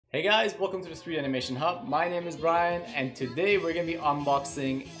Hey guys, welcome to the Street Animation Hub. My name is Brian, and today we're gonna be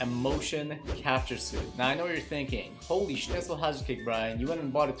unboxing a motion capture suit. Now I know what you're thinking. Holy schnitzel hazard kick, Brian. You went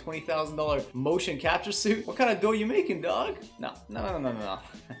and bought a $20,000 motion capture suit? What kind of dough you making, dog? No.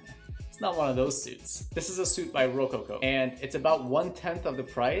 It's not one of those suits. This is a suit by Rokoko, and it's about 1/10 of the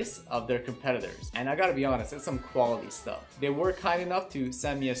price of their competitors. And I gotta be honest, it's some quality stuff. They were kind enough to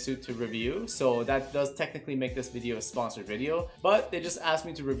send me a suit to review, so that does technically make this video a sponsored video, but they just asked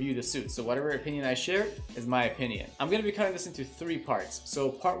me to review the suit, so whatever opinion I share is my opinion. I'm gonna be cutting this into 3 parts. So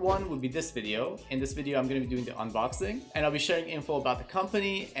part 1 would be this video. In this video, I'm gonna be doing the unboxing, and I'll be sharing info about the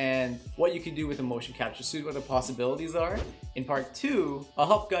company and what you can do with a motion capture suit, what the possibilities are. In part 2, I'll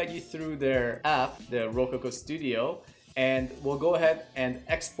help guide you through their app, the Rokoko Studio, and we'll go ahead and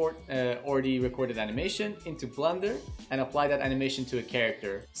export already recorded animation into Blender and apply that animation to a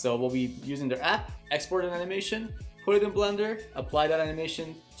character. So we'll be using their app, export an animation, put it in Blender, apply that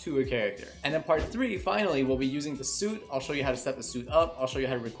animation to a character. And then part 3, finally, we'll be using the suit. I'll show you how to set the suit up. I'll show you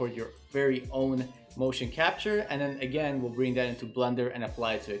how to record your very own motion capture. And then again, we'll bring that into Blender and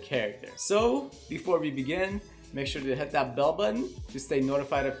apply it to a character. So before we begin, make sure to hit that bell button to stay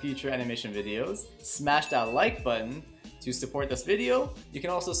notified of future animation videos. Smash that like button to support this video. You can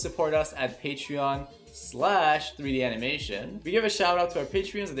also support us at Patreon/3D Animation. We give a shout out to our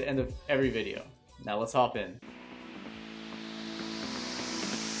Patreons at the end of every video. Now let's hop in.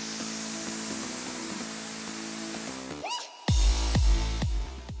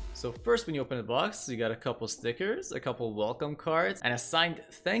 So first, when you open the box, you got a couple stickers, a couple welcome cards, and a signed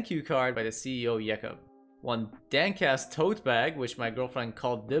thank you card by the CEO Jakob. One Dancast tote bag, which my girlfriend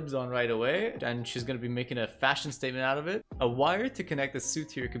called dibs on right away, and she's going to be making a fashion statement out of it. A wire to connect the suit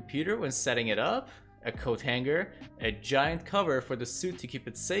to your computer when setting it up. A coat hanger. A giant cover for the suit to keep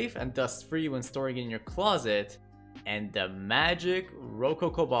it safe and dust free when storing it in your closet. And the magic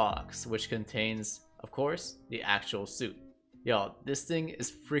Rokoko box, which contains, of course, the actual suit. Yo, this thing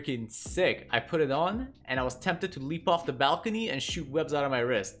is freaking sick. I put it on and I was tempted to leap off the balcony and shoot webs out of my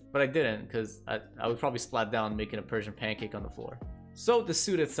wrist, but I didn't because I would probably splat down making a Persian pancake on the floor. So the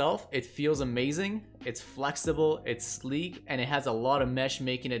suit itself, it feels amazing. It's flexible, it's sleek, and it has a lot of mesh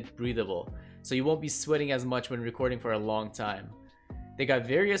making it breathable. So you won't be sweating as much when recording for a long time. They got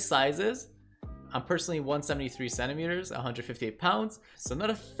various sizes. I'm personally 173 centimeters, 158 pounds, so not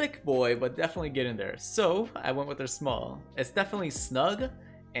a thick boy, but definitely get in there. So I went with their small. It's definitely snug,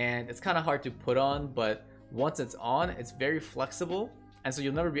 and it's kind of hard to put on, but once it's on, it's very flexible, and so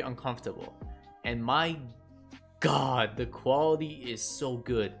you'll never be uncomfortable. And my god, the quality is so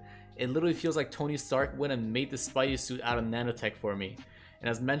good. It literally feels like Tony Stark went and made the Spidey suit out of nanotech for me. And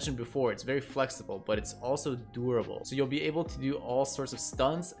as mentioned before, it's very flexible, but it's also durable. So you'll be able to do all sorts of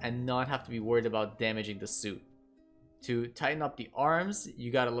stunts and not have to be worried about damaging the suit. To tighten up the arms, you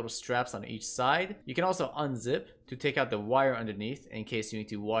got a little straps on each side. You can also unzip to take out the wire underneath in case you need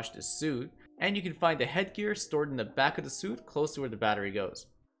to wash the suit. And you can find the headgear stored in the back of the suit close to where the battery goes.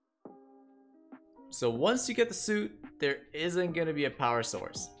 So once you get the suit, there isn't going to be a power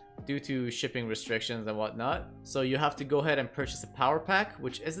source due to shipping restrictions and whatnot. So you have to go ahead and purchase a power pack,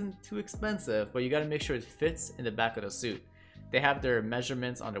 which isn't too expensive, but you got to make sure it fits in the back of the suit. They have their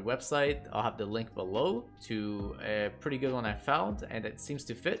measurements on their website. I'll have the link below to a pretty good one I found, and it seems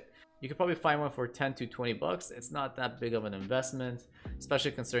to fit. You could probably find one for 10 to 20 bucks. It's not that big of an investment,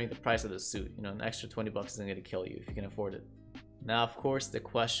 especially considering the price of the suit. You know, an extra 20 bucks isn't going to kill you if you can afford it. Now, of course, the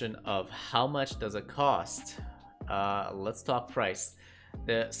question of how much does it cost? Let's talk price.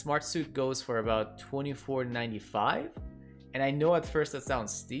 The Smartsuit goes for about $24.95, and I know at first that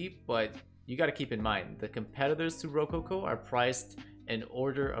sounds steep, but you got to keep in mind the competitors to Rokoko are priced an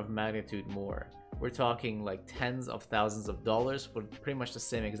order of magnitude more. We're talking like tens of thousands of dollars for pretty much the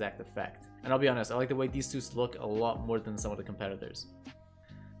same exact effect. And I'll be honest, I like the way these suits look a lot more than some of the competitors.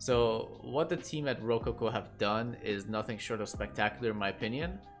 So what the team at Rokoko have done is nothing short of spectacular in my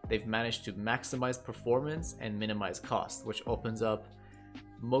opinion. They've managed to maximize performance and minimize cost, which opens up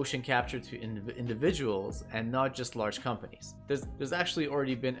motion capture to individuals and not just large companies. There's actually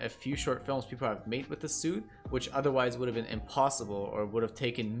already been a few short films people have made with the suit, which otherwise would have been impossible or would have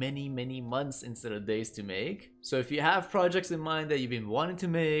taken many months instead of days to make. So if you have projects in mind that you've been wanting to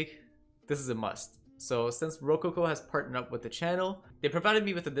make, this is a must. So since Rokoko has partnered up with the channel, they provided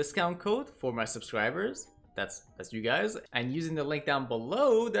me with a discount code for my subscribers. That's you guys, and using the link down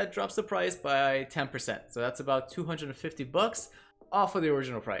below, that drops the price by 10%. So that's about 250 bucks off of the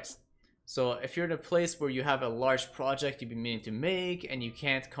original price. So if you're in a place where you have a large project you've been meaning to make and you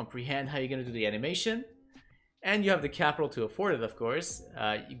can't comprehend how you're going to do the animation, and you have the capital to afford it, of course,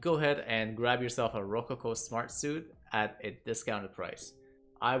 you go ahead and grab yourself a Rokoko Smartsuit at a discounted price.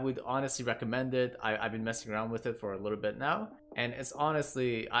 I would honestly recommend it. I've been messing around with it for a little bit now, and it's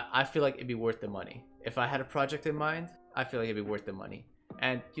honestly, I feel like it'd be worth the money. If I had a project in mind, I feel like it'd be worth the money.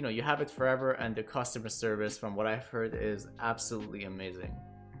 And you know, you have it forever, and the customer service, from what I've heard, is absolutely amazing.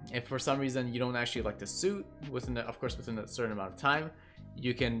 If for some reason you don't actually like the suit within of course within a certain amount of time,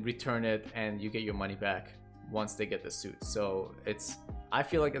 you can return it and you get your money back once they get the suit. So I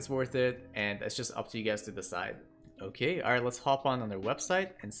feel like it's worth it, and it's just up to you guys to decide. Okay, all right, let's hop on their website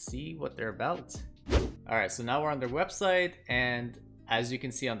and see what they're about. All right, so now we're on their website, and as you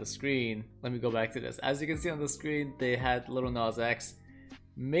can see on the screen, let me go back to this. As you can see on the screen, they had Lil Nas X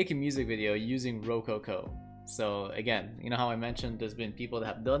make a music video using Rokoko. So again, you know how I mentioned there's been people that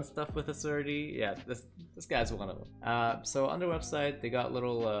have done stuff with this already? Yeah, this guy's one of them. So on their website, they got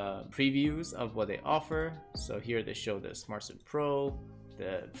little previews of what they offer. So here they show the Smartsuit Pro,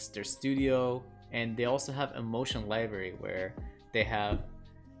 their studio, and they also have a motion library where they have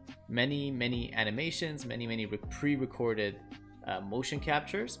many animations, many pre-recorded motion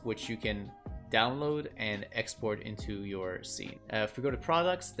captures, which you can download and export into your scene. If we go to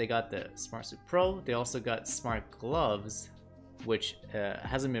products, they got the Smartsuit Pro. They also got smart gloves, which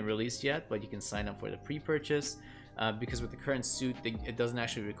hasn't been released yet, but you can sign up for the pre-purchase because with the current suit, it doesn't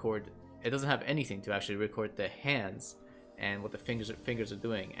actually record. It doesn't have anything to actually record the hands and what the fingers are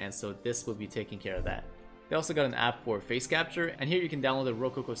doing, and so this will be taking care of that. They also got an app for face capture, and here you can download the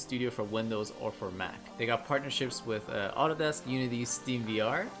Rokoko Studio for Windows or for Mac. They got partnerships with Autodesk, Unity, Steam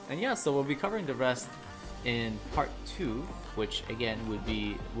VR, and yeah, so we'll be covering the rest in part 2, which again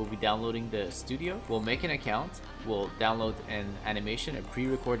we'll be downloading the studio. We'll make an account, we'll download an animation, a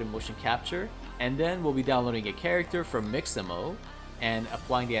pre-recorded motion capture, and then we'll be downloading a character from Mixamo and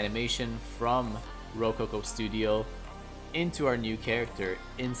applying the animation from Rokoko Studio into our new character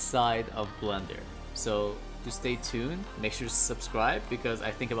inside of Blender. So to stay tuned, make sure to subscribe, because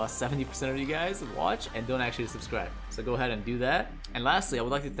I think about 70% of you guys watch and don't actually subscribe. So go ahead and do that. And lastly, I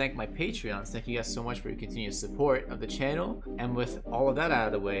would like to thank my Patreons. Thank you guys so much for your continued support of the channel. And with all of that out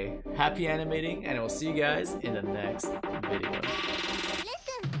of the way, happy animating, and I will see you guys in the next video.